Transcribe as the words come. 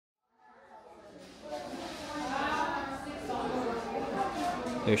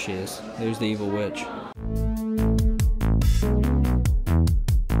There she is. There's the evil witch.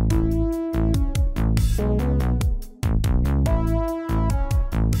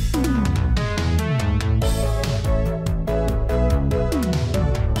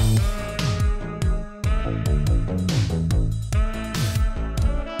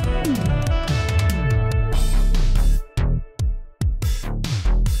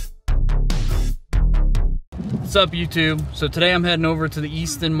 What's up, YouTube? So today I'm heading over to the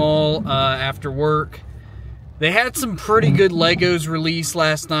Easton Mall after work. They had some pretty good Legos released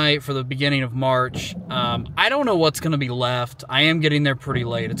last night for the beginning of March. I don't know what's going to be left. I am getting there pretty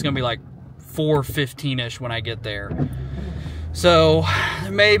late. It's going to be like 4:15ish when I get there. So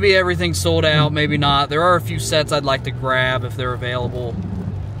maybe everything's sold out, maybe not. There are a few sets I'd like to grab if they're available.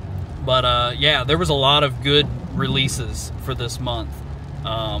 But yeah, there was a lot of good releases for this month.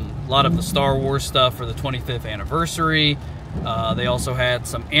 A lot of the Star Wars stuff for the 25th anniversary. They also had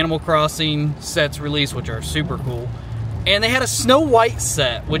some Animal Crossing sets released, which are super cool. And they had a Snow White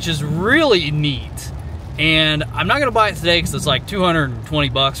set, which is really neat. And I'm not going to buy it today because it's like 220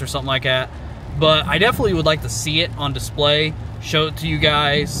 bucks or something like that. But I definitely would like to see it on display, show it to you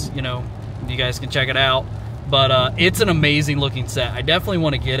guys. You know, you guys can check it out. But it's an amazing looking set. I definitely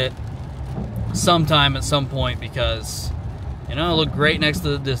want to get it sometime at some point because, you know, it'll look great next to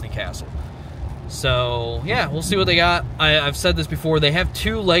the Disney Castle. So, yeah, we'll see what they got. I've said this before. They have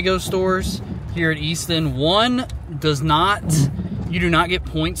two Lego stores here at Easton. One does not, you do not get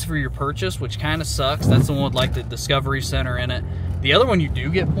points for your purchase, which kind of sucks. That's the one with, like, the Discovery Center in it. The other one, you do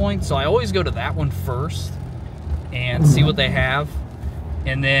get points, so I always go to that one first and see what they have.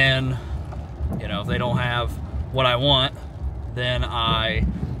 And then, you know, if they don't have what I want, then I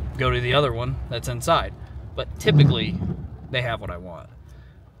go to the other one that's inside. But typically, they have what I want.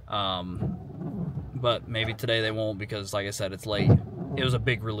 But maybe today they won't because, like I said, it's late. It was a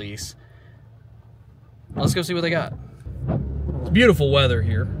big release. Let's go see what they got. It's beautiful weather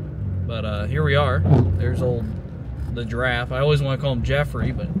here, but here we are. There's the giraffe. I always want to call him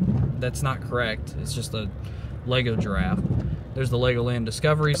Jeffrey, but that's not correct. It's just a Lego giraffe. There's the Legoland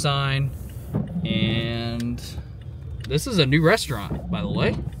Discovery sign, and this is a new restaurant, by the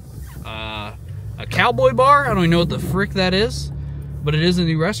way. A cowboy bar. I don't even know what the frick that is, but it is a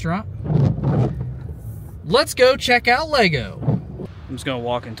new restaurant. Let's go check out Lego. I'm just gonna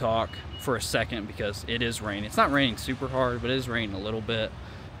walk and talk for a second because it is raining. It's not raining super hard, but it is raining a little bit.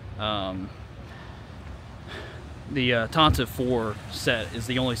 The Tonta 4 set is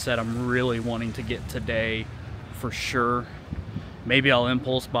the only set I'm really wanting to get today for sure. Maybe I'll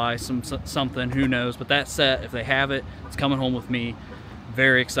impulse buy something, who knows. But that set, if they have it, it's coming home with me.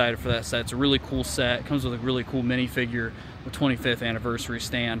 Very excited for that set. It's a really cool set. It comes with a really cool minifigure, the 25th anniversary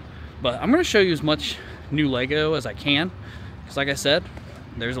stand. But I'm going to show you as much new Lego as I can, because like I said,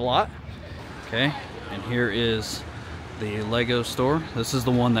 there's a lot. Okay, and here is the Lego store. This is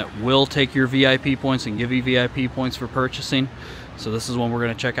the one that will take your VIP points and give you VIP points for purchasing. So this is one we're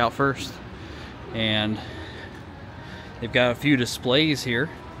going to check out first. And they've got a few displays here.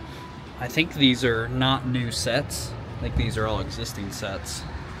 I think these are not new sets. I think these are all existing sets.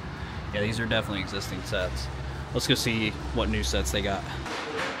 Yeah, these are definitely existing sets. Let's go see what new sets they got.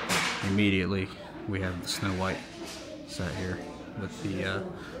 Immediately, we have the Snow White set here with the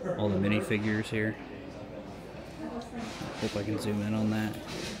all the minifigures here. Hope I can zoom in on that.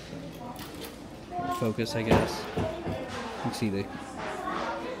 Focus, I guess. You can see the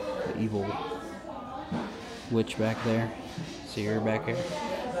evil witch back there. See her back here,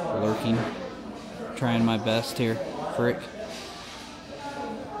 lurking. Trying my best here. Frick.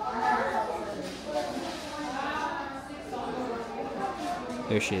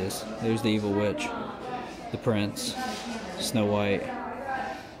 There she is. There's the evil witch, the prince, Snow White.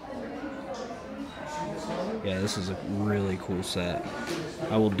 Yeah, this is a really cool set.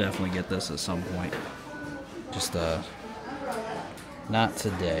 I will definitely get this at some point. Just not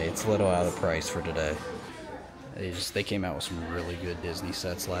today. It's a little out of price for today. They came out with some really good Disney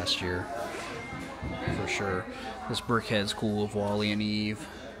sets last year, for sure. This brickhead's cool of Wally and Eve.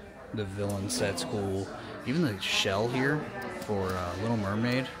 The villain set's cool. Even the shell here for Little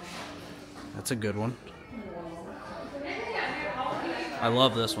Mermaid, that's a good one. I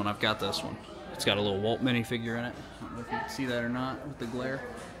love this one. I've got this one. It's got a little Walt minifigure in it. I don't know if you can see that or not with the glare.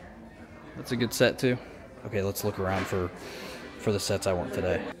 That's a good set too. Okay, let's look around for the sets I want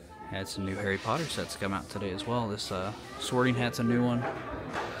today. Had some new Harry Potter sets come out today as well. This Sorting Hat's a new one.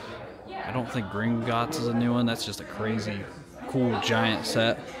 I don't think Gringotts is a new one. That's just a crazy, cool, giant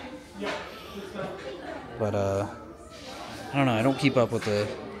set. But, I don't know. I don't keep up with the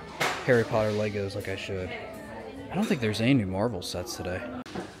Harry Potter Legos like I should. I don't think there's any new Marvel sets today.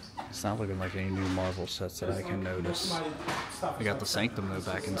 It's not looking like any new Marvel sets that I can notice. We got the Sanctum though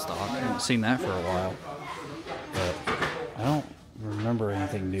back in stock. I haven't seen that for a while. But I don't remember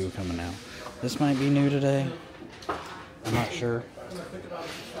anything new coming out. This might be new today. I'm not sure.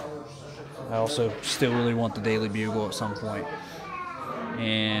 I also still really want the Daily Bugle at some point.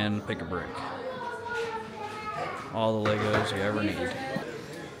 And Pick a Brick. All the Legos you ever need.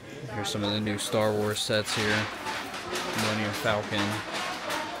 Here's some of the new Star Wars sets here. Millennium Falcon.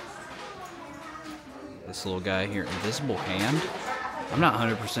 This little guy here, Invisible Hand. I'm not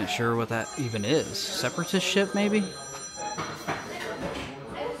 100% sure what that even is. Separatist ship, maybe?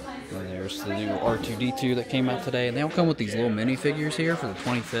 And there's the new R2-D2 that came out today. And they all come with these little minifigures here for the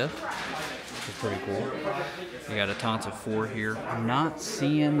 25th. It's pretty cool. You got a Tantive 4 here. I'm not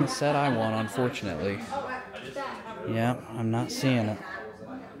seeing the set I want, unfortunately. Yeah, I'm not seeing it.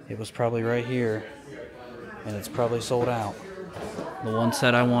 It was probably right here. And it's probably sold out. The one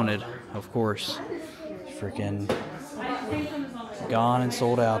set I wanted, of course. Freaking gone and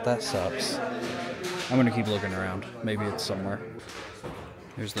sold out. That sucks. I'm gonna keep looking around. Maybe it's somewhere.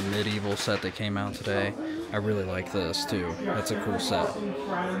 Here's the medieval set that came out today. I really like this too. That's a cool set.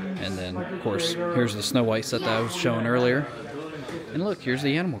 And then, of course, here's the Snow White set that I was showing earlier. And look, here's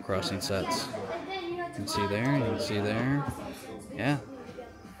the Animal Crossing sets. You can see there, you can see there. Yeah.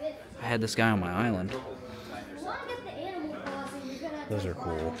 I had this guy on my island. Those are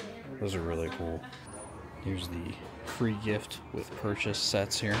cool. Those are really cool. Here's the free gift with purchase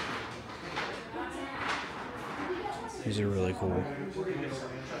sets here. These are really cool.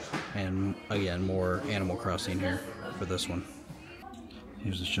 And again, more Animal Crossing here for this one.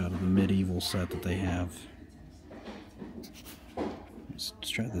 Here's a shot of the medieval set that they have. Let's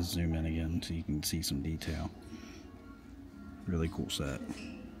try to zoom in again so you can see some detail. Really cool set.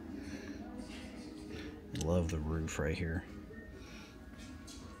 Love the roof right here.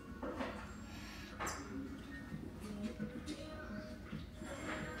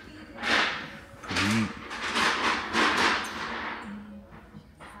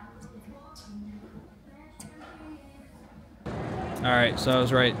 Alright, so I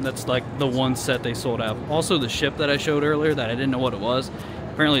was right. That's like the one set they sold out. Also, the ship that I showed earlier that I didn't know what it was.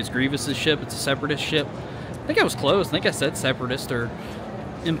 Apparently it's Grievous's ship. It's a Separatist ship. I think I was close. I think I said Separatist or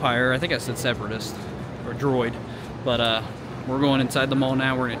Empire. I think I said Separatist or Droid. But we're going inside the mall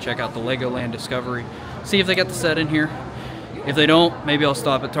now. We're going to check out the Legoland Discovery. See if they got the set in here. If they don't, maybe I'll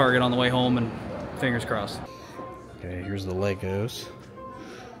stop at Target on the way home and fingers crossed. Okay, here's the Legos.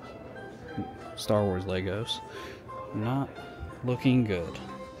 Star Wars Legos. Not looking good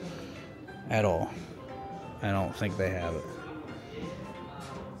at all. I don't think they have it.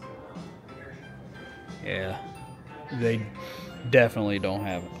 Yeah, they definitely don't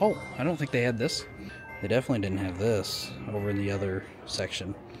have it. Oh, I don't think they had this. They definitely didn't have this over in the other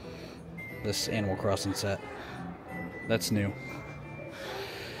section. This Animal Crossing set. That's new.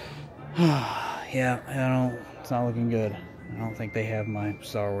 Yeah, it's not looking good. I don't think they have my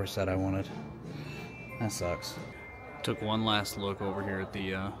Star Wars set I wanted. That sucks. Took one last look over here at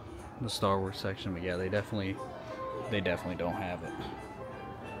the Star Wars section, but yeah, they definitely don't have it.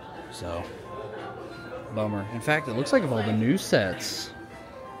 So, bummer. In fact, it looks like of all the new sets,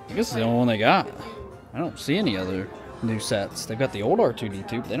 I guess it's the only one they got. I don't see any other new sets. They've got the old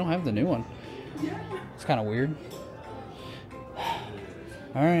R2-D2, but they don't have the new one. It's kind of weird.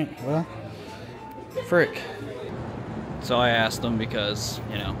 Alright, well, frick. So I asked them because,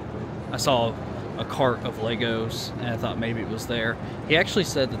 you know, I saw a cart of Legos and I thought maybe it was there. He actually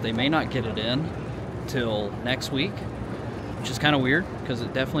said that they may not get it in till next week, which is kind of weird because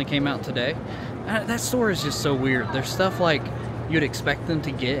it definitely came out today. That store is just so weird. There's stuff like you'd expect them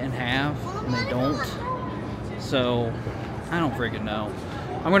to get and have, and they don't. So, I don't freaking know.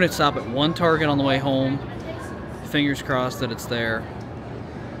 I'm going to stop at one Target on the way home. Fingers crossed that it's there.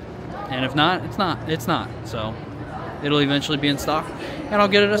 And if not, it's not. It's not. So, it'll eventually be in stock, and I'll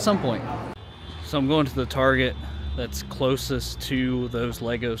get it at some point. So I'm going to the Target that's closest to those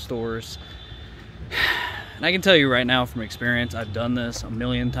Lego stores. And I can tell you right now from experience, I've done this a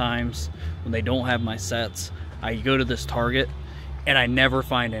million times. When they don't have my sets, I go to this Target and I never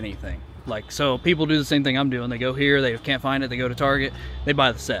find anything. Like, so people do the same thing I'm doing. They go here, they can't find it, they go to Target, they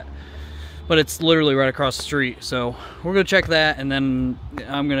buy the set. But it's literally right across the street. So we're gonna check that, and then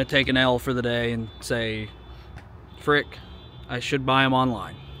I'm gonna take an L for the day and say, frick, I should buy them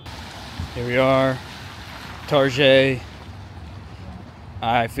online. Here we are, Target.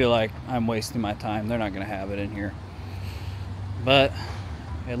 I feel like I'm wasting my time. They're not gonna have it in here. But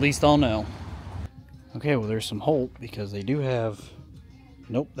at least I'll know. Okay, well there's some hope because they do have,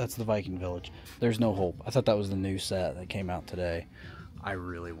 nope, that's the Viking Village. There's no hope. I thought that was the new set that came out today. I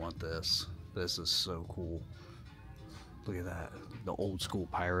really want this. This is so cool. Look at that. The old school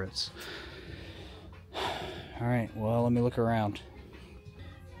pirates. Alright, well, let me look around.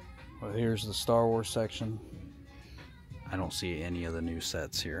 Well, here's the Star Wars section. I don't see any of the new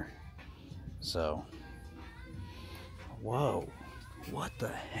sets here. So, whoa. What the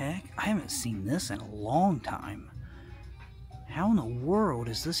heck? I haven't seen this in a long time. How in the world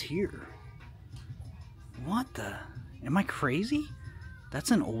is this here? What the? Am I crazy?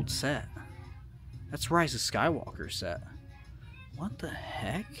 That's an old set. That's Rise of Skywalker set. What the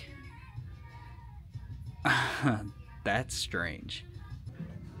heck? That's strange.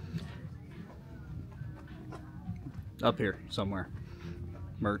 Up here somewhere.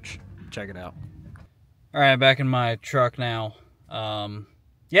 Merch. Check it out. Alright, back in my truck now.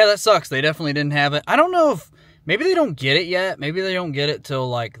 Yeah, that sucks. They definitely didn't have it. I don't know if... Maybe they don't get it yet. Maybe they don't get it till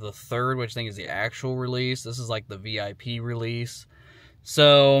like the 3rd, which I think is the actual release. This is like the VIP release.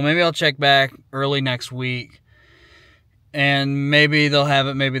 So maybe I'll check back early next week. And maybe they'll have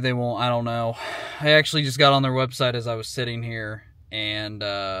it, maybe they won't. I don't know. I actually just got on their website as I was sitting here. And,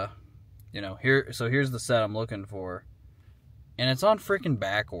 you know, here's the set I'm looking for. And it's on freaking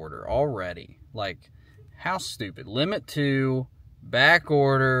back order already. Like, how stupid. Limit to back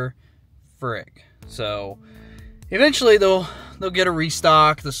order, frick. So, eventually they'll get a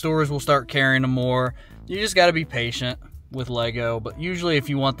restock. The stores will start carrying them more. You just got to be patient with Lego. But usually if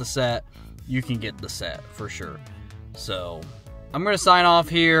you want the set, you can get the set for sure. So, I'm going to sign off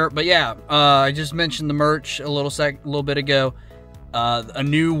here. But yeah, I just mentioned the merch a little bit ago. A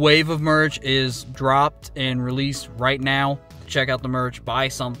new wave of merch is dropped and released right now. Check out the merch, buy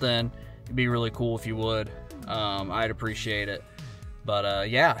something. It'd be really cool if you would. I'd appreciate it. But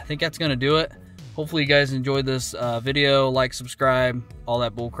yeah, I think that's gonna do it. Hopefully you guys enjoyed this video. Like, subscribe, all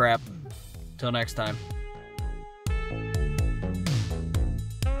that bull crap. Till next time.